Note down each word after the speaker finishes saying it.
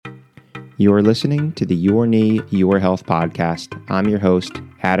You're listening to the Your Knee, Your Health podcast. I'm your host,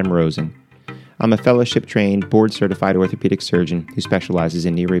 Adam Rosen. I'm a fellowship-trained, board-certified orthopedic surgeon who specializes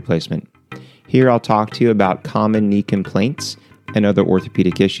in knee replacement. Here I'll talk to you about common knee complaints and other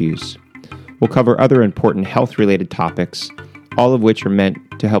orthopedic issues. We'll cover other important health-related topics, all of which are meant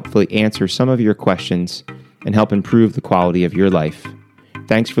to helpfully answer some of your questions and help improve the quality of your life.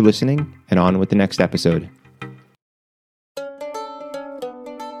 Thanks for listening, and on with the next episode.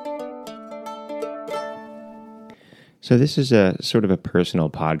 So this is a sort of a personal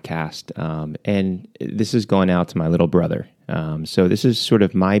podcast, and this is going out to my little brother. So this is sort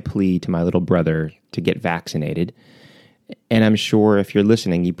of my plea to my little brother to get vaccinated. And I'm sure if you're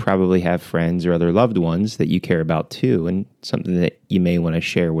listening, you probably have friends or other loved ones that you care about too, and something that you may want to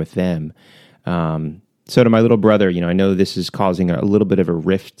share with them. So to my little brother, I know this is causing a little bit of a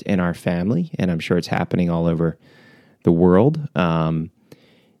rift in our family, and I'm sure it's happening all over the world.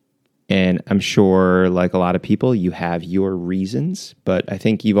 And I'm sure, like a lot of people, you have your reasons, but I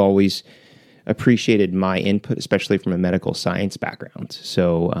think you've always appreciated my input, especially from a medical science background.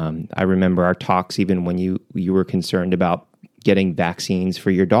 So I remember our talks even when you were concerned about getting vaccines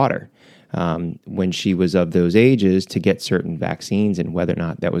for your daughter when she was of those ages to get certain vaccines and whether or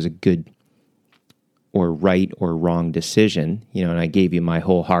not that was a good or right or wrong decision. And I gave you my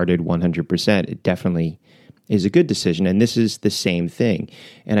wholehearted 100%. It definitely is a good decision. And this is the same thing.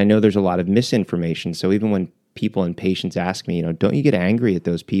 And I know there's a lot of misinformation. So even when people and patients ask me, don't you get angry at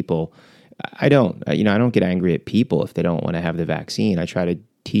those people? I don't. I don't get angry at people if they don't want to have the vaccine. I try to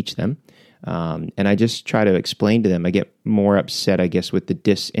teach them. And I just try to explain to them. I get more upset, I guess, with the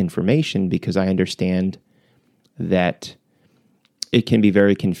disinformation because I understand that it can be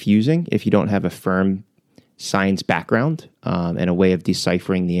very confusing if you don't have a firm science background and a way of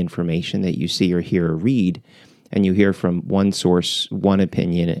deciphering the information that you see or hear or read, and you hear from one source one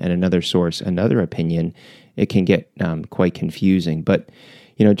opinion and another source another opinion, it can get quite confusing. But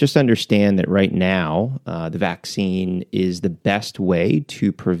just understand that right now the vaccine is the best way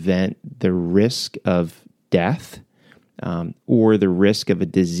to prevent the risk of death or the risk of a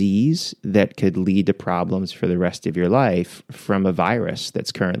disease that could lead to problems for the rest of your life from a virus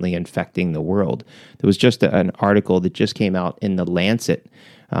that's currently infecting the world. There was just an article that just came out in The Lancet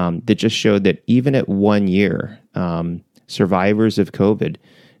that just showed that even at 1 year, survivors of COVID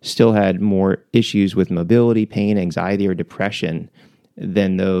still had more issues with mobility, pain, anxiety, or depression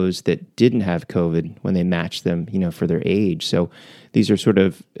than those that didn't have COVID when they matched them, for their age. So these are sort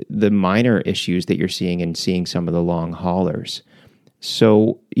of the minor issues that you're seeing and seeing some of the long haulers.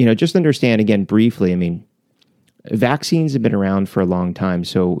 So, just understand again briefly, vaccines have been around for a long time.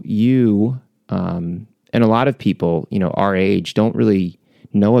 So you and a lot of people, our age don't really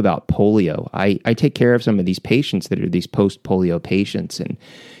know about polio. I take care of some of these patients that are these post-polio patients. And,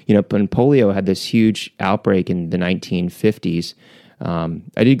 when polio had this huge outbreak in the 1950s,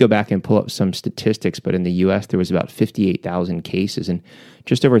 I did go back and pull up some statistics, but in the U.S. there was about 58,000 cases and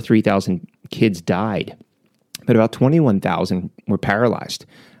just over 3,000 kids died, but about 21,000 were paralyzed.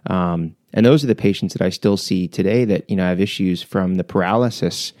 And those are the patients that I still see today that, have issues from the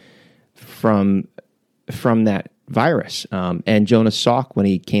paralysis from that virus. And Jonas Salk, when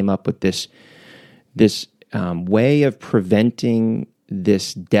he came up with this way of preventing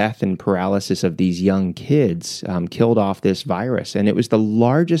this death and paralysis of these young kids, killed off this virus. And it was the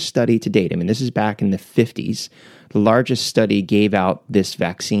largest study to date. This is back in the 50s. The largest study gave out this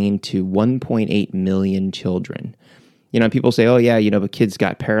vaccine to 1.8 million children. People say, oh yeah, but kids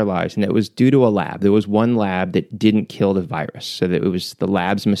got paralyzed. And it was due to a lab. There was one lab that didn't kill the virus. So that it was the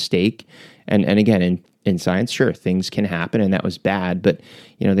lab's mistake. And again, in science, sure, things can happen, and that was bad. But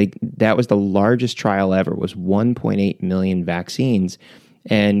that was the largest trial ever. Was 1.8 million vaccines,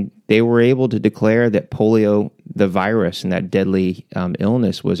 and they were able to declare that polio, the virus, and that deadly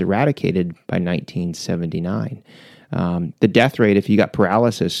illness was eradicated by 1979. The death rate, if you got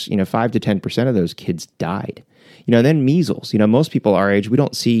paralysis, 5 to 10% of those kids died. Then measles. Most people our age, we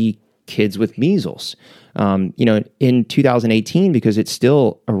don't see kids with measles. In 2018, because it's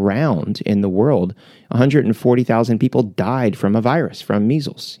still around in the world, 140,000 people died from a virus, from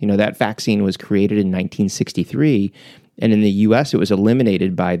measles. That vaccine was created in 1963, and in the U.S. it was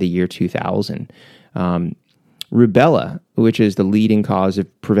eliminated by the year 2000. Rubella, which is the leading cause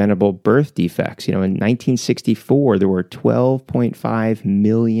of preventable birth defects. In 1964, there were 12.5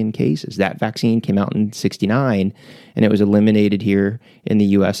 million cases. That vaccine came out in 69, and it was eliminated here in the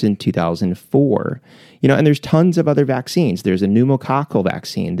U.S. in 2004. And there's tons of other vaccines. There's a pneumococcal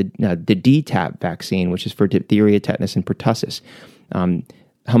vaccine, the DTaP vaccine, which is for diphtheria, tetanus, and pertussis.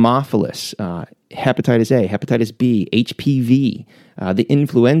 Haemophilus hepatitis A, hepatitis B, HPV, the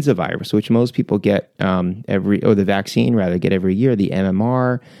influenza virus, which most people get the vaccine rather get every year, the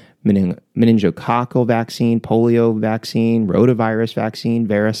MMR, meningococcal vaccine, polio vaccine, rotavirus vaccine,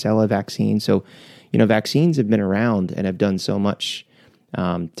 varicella vaccine. So, vaccines have been around and have done so much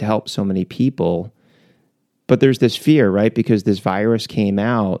to help so many people. But there's this fear, right? Because this virus came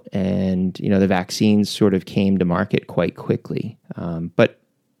out and, the vaccines sort of came to market quite quickly. But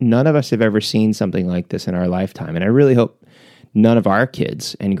none of us have ever seen something like this in our lifetime. And I really hope none of our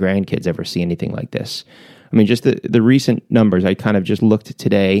kids and grandkids ever see anything like this. I mean, just the recent numbers, I kind of just looked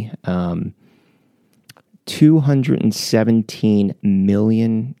today, 217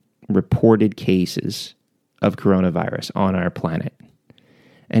 million reported cases of coronavirus on our planet.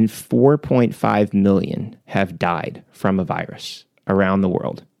 And 4.5 million have died from a virus around the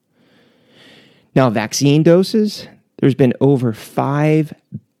world. Now, vaccine doses, there's been over 5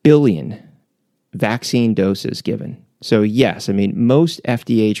 billion vaccine doses given. So yes, I mean, most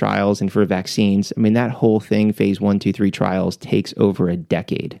FDA trials and for vaccines, I mean, that whole thing, phase 1, 2, 3 trials takes over a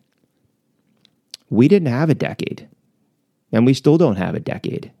decade. We didn't have a decade. And we still don't have a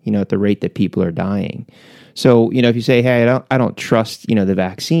decade, at the rate that people are dying. So, if you say, hey, I don't trust, the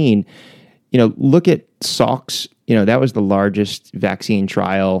vaccine, look at Salk's, that was the largest vaccine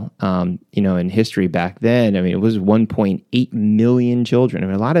trial, in history back then. I mean, it was 1.8 million children. I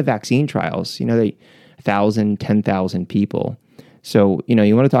mean, a lot of vaccine trials, 1,000, 10,000 people. So,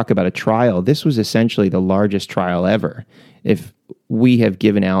 you want to talk about a trial. This was essentially the largest trial ever. If we have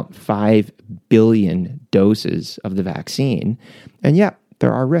given out 5 billion doses of the vaccine, and yeah,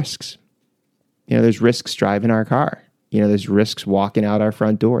 there are risks. There's risks driving our car. There's risks walking out our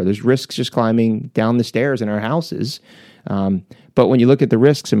front door. There's risks just climbing down the stairs in our houses. But when you look at the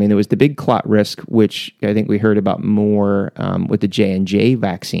risks, I mean, there was the big clot risk, which I think we heard about more with the J&J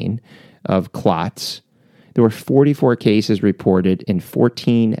vaccine of clots. There were 44 cases reported in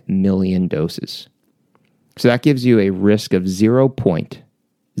 14 million doses. So that gives you a risk of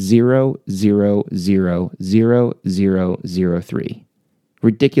 0.0000003.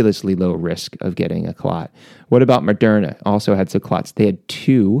 Ridiculously low risk of getting a clot. What about Moderna? Also had some clots. They had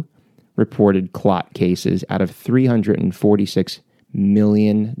 2 reported clot cases out of 346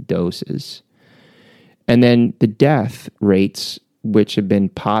 million doses. And then the death rates, which have been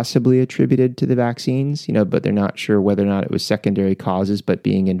possibly attributed to the vaccines, but they're not sure whether or not it was secondary causes, but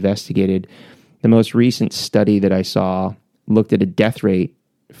being investigated. The most recent study that I saw looked at a death rate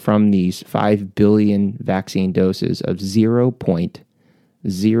from these 5 billion vaccine doses of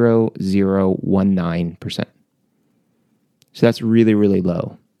 0.0019%. So that's really, really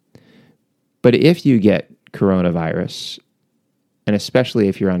low. But if you get coronavirus, and especially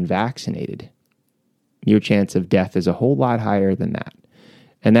if you're unvaccinated, your chance of death is a whole lot higher than that.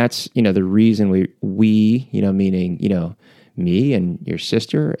 And that's, the reason we meaning, me and your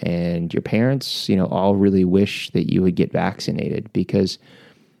sister and your parents, all really wish that you would get vaccinated because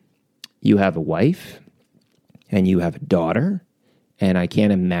you have a wife and you have a daughter. And I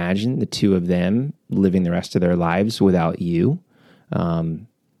can't imagine the two of them living the rest of their lives without you. I mean,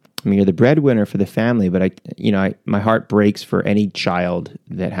 you're the breadwinner for the family, but my heart breaks for any child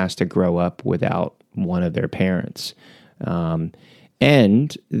that has to grow up without one of their parents.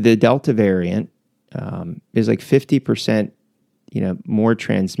 And the Delta variant is like 50%, more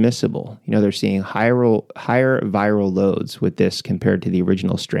transmissible. They're seeing higher viral loads with this compared to the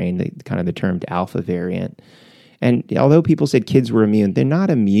original strain, the termed alpha variant. And although people said kids were immune, they're not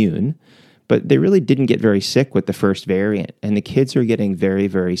immune, but they really didn't get very sick with the first variant. And the kids are getting very,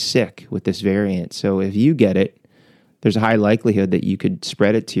 very sick with this variant. So if you get it, there's a high likelihood that you could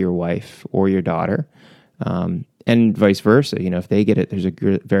spread it to your wife or your daughter, and vice versa. If they get it, there's a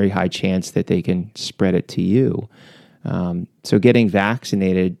very high chance that they can spread it to you. So getting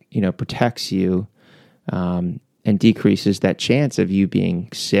vaccinated, protects you, and decreases that chance of you being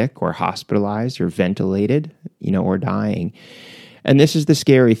sick or hospitalized or ventilated, or dying. And this is the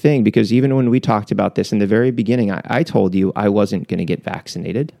scary thing, because even when we talked about this in the very beginning, I told you I wasn't going to get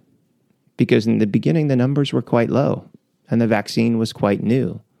vaccinated because in the beginning, the numbers were quite low and the vaccine was quite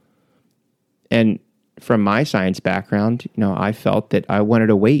new. And from my science background, I felt that I wanted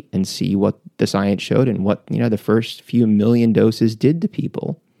to wait and see what the science showed and what, the first few million doses did to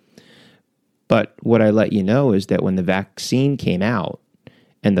people. But what I let you know is that when the vaccine came out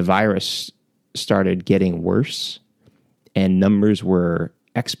and the virus started getting worse and numbers were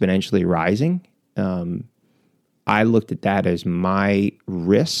exponentially rising, I looked at that as my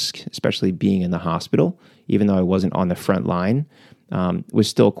risk, especially being in the hospital, even though I wasn't on the front line, was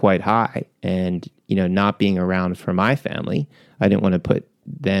still quite high. And, not being around for my family, I didn't want to put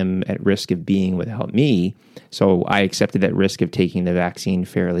them at risk of being without me. So I accepted that risk of taking the vaccine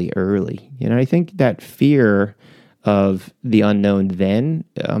fairly early. I think that fear of the unknown then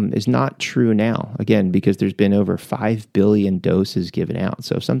is not true now, again, because there's been over 5 billion doses given out.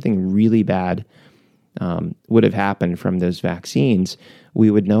 So if something really bad would have happened from those vaccines, we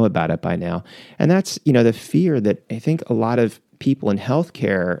would know about it by now. And that's, the fear that I think a lot of people in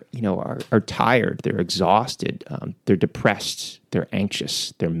healthcare, are tired, they're exhausted, they're depressed, they're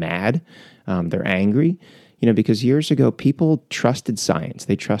anxious, they're mad, they're angry, because years ago, people trusted science,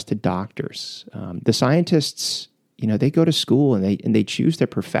 they trusted doctors. The scientists, they go to school and they choose their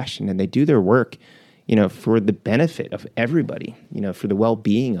profession and they do their work, for the benefit of everybody, for the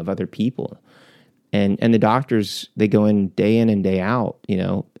well-being of other people. And the doctors, they go in and day out,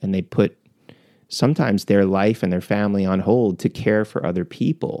 and they put sometimes their life and their family on hold to care for other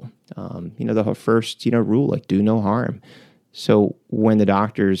people. The first, rule, like do no harm. So when the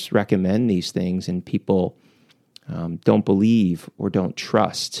doctors recommend these things and people don't believe or don't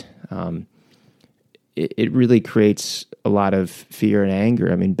trust, it really creates a lot of fear and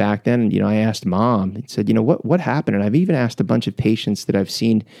anger. I mean, back then, I asked Mom, and said, what happened? And I've even asked a bunch of patients that I've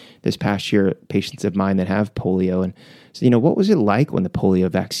seen this past year, patients of mine that have polio, and said, what was it like when the polio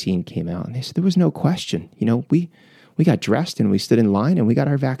vaccine came out? And they said, there was no question. We got dressed and we stood in line and we got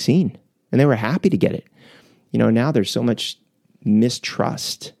our vaccine, and they were happy to get it. Now there's so much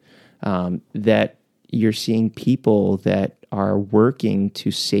mistrust that you're seeing people that are working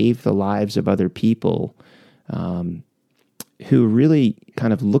to save the lives of other people who really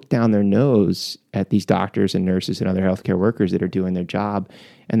kind of look down their nose at these doctors and nurses and other healthcare workers that are doing their job,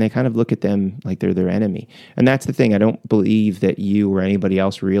 and they kind of look at them like they're their enemy. And that's the thing. I don't believe that you or anybody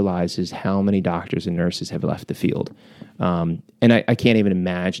else realizes how many doctors and nurses have left the field. And I can't even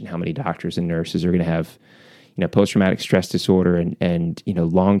imagine how many doctors and nurses are going to have post-traumatic stress disorder and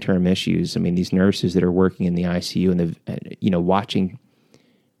long-term issues. I mean, these nurses that are working in the ICU and watching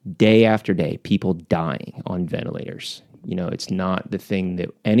day after day people dying on ventilators. It's not the thing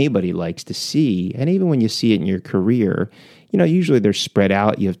that anybody likes to see. And even when you see it in your career, usually they're spread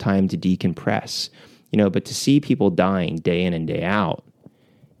out. You have time to decompress, but to see people dying day in and day out,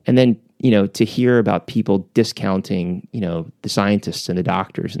 and then, to hear about people discounting, the scientists and the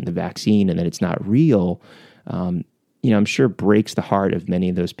doctors and the vaccine and that it's not real, I'm sure breaks the heart of many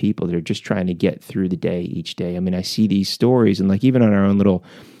of those people that are just trying to get through the day each day. I mean, I see these stories, and like even on our own little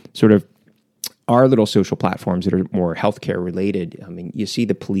sort of our little social platforms that are more healthcare related, I mean, you see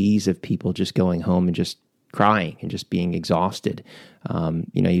the pleas of people just going home and just crying and just being exhausted.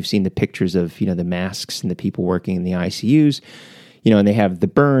 You've seen the pictures of, the masks and the people working in the ICUs, and they have the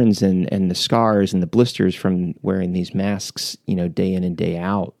burns and the scars and the blisters from wearing these masks, day in and day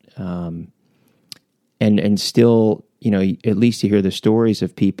out. And still, at least you hear the stories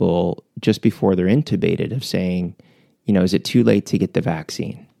of people just before they're intubated of saying, is it too late to get the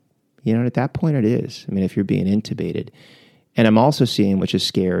vaccine? At that point it is. I mean, if you're being intubated. And I'm also seeing, which is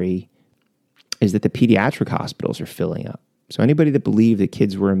scary, is that the pediatric hospitals are filling up. So anybody that believed that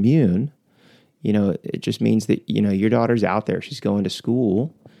kids were immune, it just means that, your daughter's out there, she's going to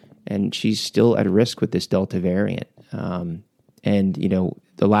school, and she's still at risk with this Delta variant. And,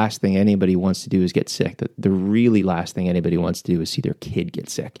 the last thing anybody wants to do is get sick. The really last thing anybody wants to do is see their kid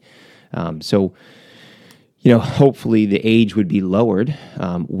get sick. So hopefully the age would be lowered.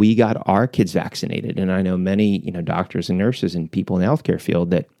 We got our kids vaccinated. And I know many, doctors and nurses and people in the healthcare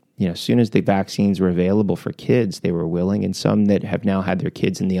field that, as soon as the vaccines were available for kids, they were willing. And some that have now had their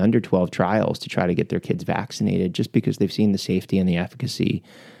kids in the under 12 trials to try to get their kids vaccinated just because they've seen the safety and the efficacy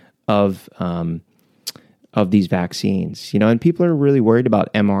of these vaccines, and people are really worried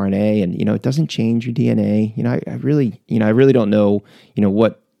about mRNA, and, it doesn't change your DNA. I really don't know,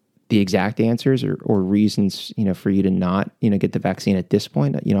 what the exact answers or reasons, for you to not, get the vaccine at this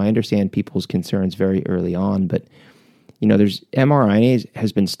point. I understand people's concerns very early on, but, there's mRNA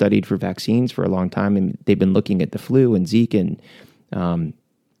has been studied for vaccines for a long time, and they've been looking at the flu and Zika and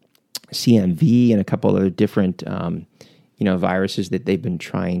CMV and a couple other different, viruses that they've been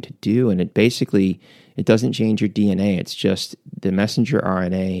trying to do. And it doesn't change your DNA. It's just the messenger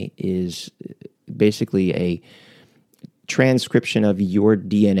RNA is basically a transcription of your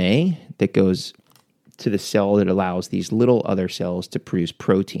DNA that goes to the cell that allows these little other cells to produce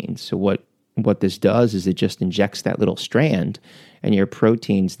proteins. So what this does is it just injects that little strand, and your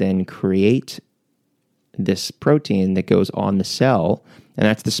proteins then create this protein that goes on the cell, and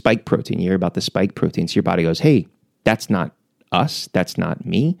that's the spike protein. You hear about the spike protein. So your body goes, hey, that's not us. That's not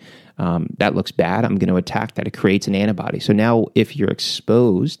me. That looks bad. I'm going to attack that. It creates an antibody. So now if you're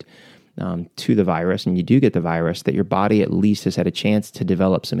exposed to the virus and you do get the virus, that your body at least has had a chance to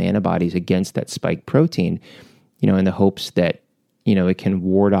develop some antibodies against that spike protein, in the hopes that, it can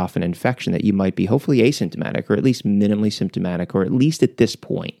ward off an infection that you might be hopefully asymptomatic or at least minimally symptomatic, or at least at this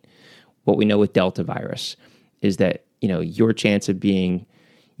point, what we know with Delta virus is that, your chance of being,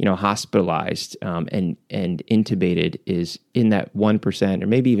 hospitalized and intubated is in that 1% or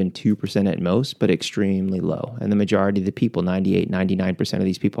maybe even 2% at most, but extremely low. And the majority of the people, 98, 99% of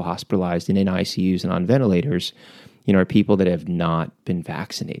these people hospitalized and in ICUs and on ventilators, are people that have not been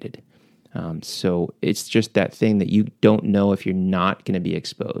vaccinated. So it's just that thing that you don't know if you're not going to be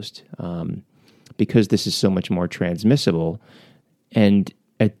exposed because this is so much more transmissible. And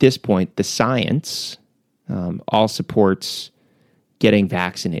at this point, the science all supports getting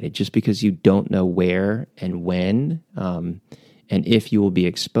vaccinated, just because you don't know where and when and if you will be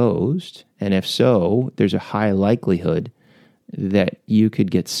exposed. And if so, there's a high likelihood that you could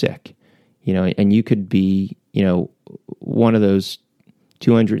get sick, and you could be, one of those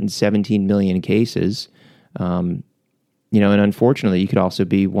 217 million cases, and unfortunately, you could also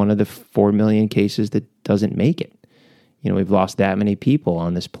be one of the 4 million cases that doesn't make it. We've lost that many people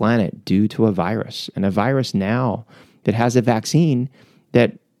on this planet due to a virus, and a virus now that has a vaccine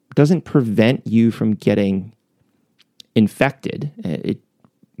that doesn't prevent you from getting infected. It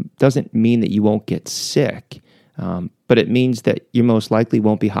doesn't mean that you won't get sick, but it means that you most likely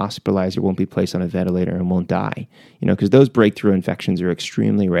won't be hospitalized or won't be placed on a ventilator and won't die, because those breakthrough infections are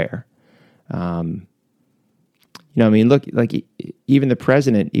extremely rare. Look, like even the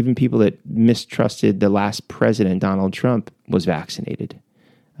president, even people that mistrusted the last president, Donald Trump, was vaccinated.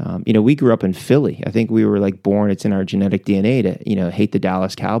 We grew up in Philly. I think we were born, it's in our genetic DNA to, hate the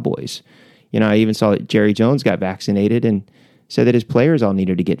Dallas Cowboys. I even saw that Jerry Jones got vaccinated and said that his players all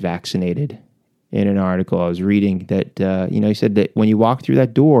needed to get vaccinated. In an article I was reading that, he said that when you walk through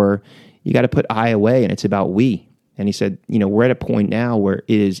that door, you got to put I away and it's about we. And he said, we're at a point now where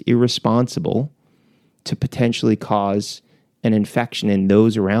it is irresponsible to potentially cause an infection in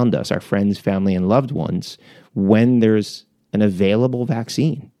those around us, our friends, family, and loved ones, when there's an available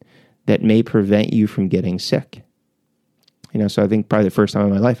vaccine that may prevent you from getting sick. So I think probably the first time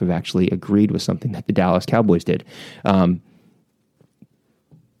in my life I've actually agreed with something that the Dallas Cowboys did.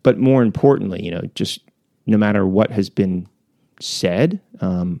 But more importantly, just no matter what has been said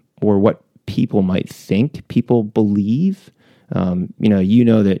or what people might think, people believe,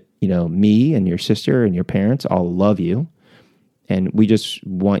 that, me and your sister and your parents all love you, and we just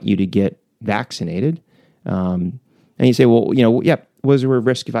want you to get vaccinated. And you say, well, was there a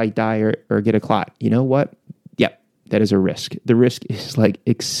risk if I die or get a clot? You know what? Yep, that is a risk. The risk is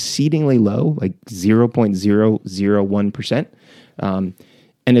exceedingly low, 0.001%.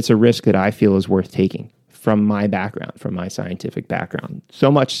 And it's a risk that I feel is worth taking from my background, from my scientific background.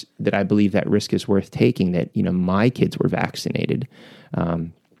 So much that I believe that risk is worth taking that, my kids were vaccinated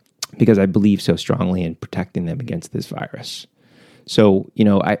because I believe so strongly in protecting them against this virus. So,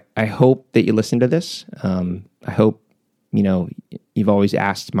 I hope that you listen to this. I hope, you've always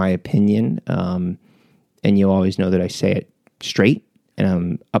asked my opinion, and you always know that I say it straight and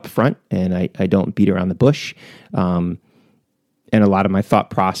I'm upfront and I don't beat around the bush. And a lot of my thought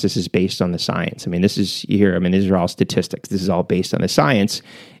process is based on the science. These are all statistics. This is all based on the science.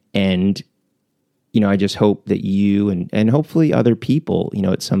 And, I just hope that you and hopefully other people,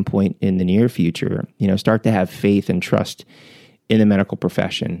 at some point in the near future, start to have faith and trust in the medical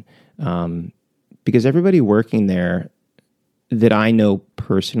profession. Because everybody working there that I know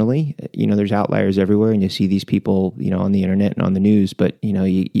personally, there's outliers everywhere and you see these people, on the internet and on the news, but,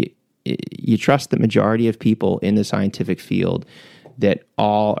 you trust the majority of people in the scientific field that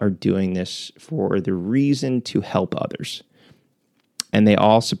all are doing this for the reason to help others. And they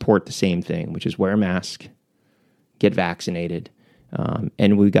all support the same thing, which is wear a mask, get vaccinated,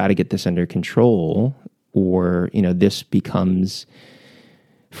 and we've got to get this under control, or, this becomes,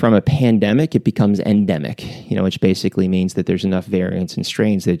 from a pandemic, it becomes endemic, which basically means that there's enough variants and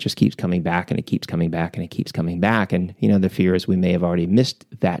strains that it just keeps coming back and it keeps coming back and it keeps coming back. And, the fear is we may have already missed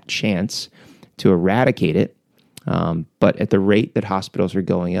that chance to eradicate it. But at the rate that hospitals are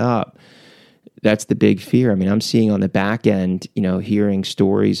going up, that's the big fear. I'm seeing on the back end, hearing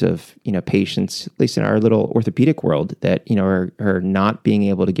stories of, patients, at least in our little orthopedic world, that, are not being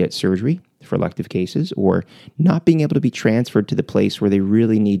able to get surgery for elective cases, or not being able to be transferred to the place where they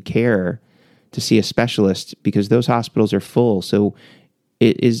really need care to see a specialist because those hospitals are full. So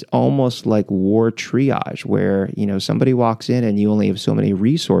it is almost like war triage where, somebody walks in and you only have so many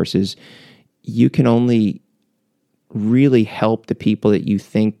resources. You can only really help the people that you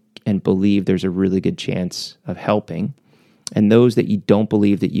think and believe there's a really good chance of helping. And those that you don't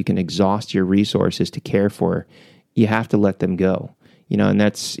believe that you can exhaust your resources to care for, you have to let them go. And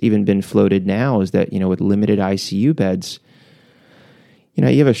that's even been floated now, is that, with limited ICU beds,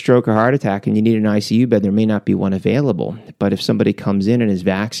 you have a stroke or heart attack and you need an ICU bed, there may not be one available. But if somebody comes in and is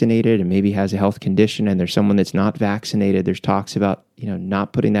vaccinated and maybe has a health condition, and there's someone that's not vaccinated, there's talks about,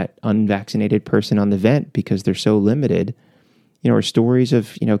 not putting that unvaccinated person on the vent because they're so limited, or stories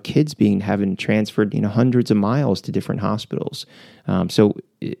of, kids having transferred, hundreds of miles to different hospitals. So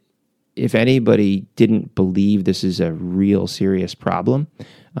if anybody didn't believe this is a real serious problem,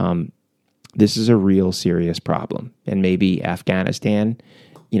 this is a real serious problem. And maybe Afghanistan,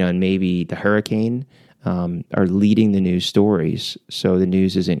 and maybe the hurricane are leading the news stories. So the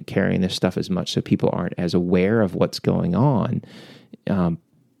news isn't carrying this stuff as much, so people aren't as aware of what's going on.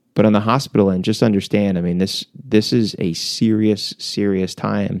 But on the hospital end, just understand, this is a serious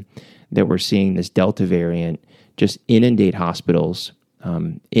time that we're seeing this Delta variant just inundate hospitals,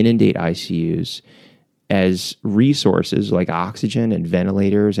 inundate ICUs, as resources like oxygen and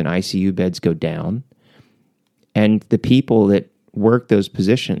ventilators and ICU beds go down. And the people that work those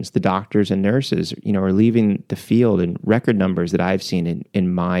positions, the doctors and nurses, are leaving the field in record numbers that I've seen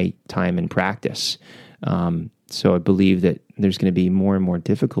in my time in practice. So I believe that there's going to be more and more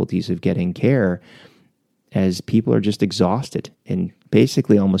difficulties of getting care as people are just exhausted in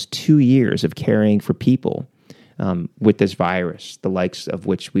basically almost 2 years of caring for people with this virus, the likes of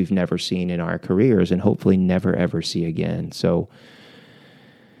which we've never seen in our careers and hopefully never, ever see again. So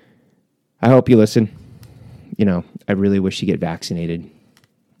I hope you listen. I really wish you get vaccinated.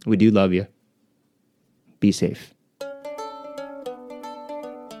 We do love you. Be safe.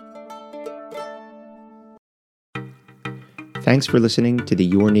 Thanks for listening to the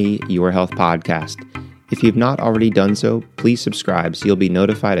Your Knee, Your Health podcast. If you've not already done so, please subscribe so you'll be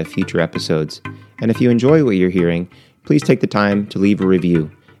notified of future episodes. And if you enjoy what you're hearing, please take the time to leave a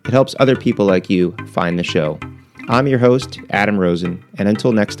review. It helps other people like you find the show. I'm your host, Adam Rosen, and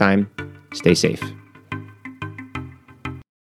until next time, stay safe.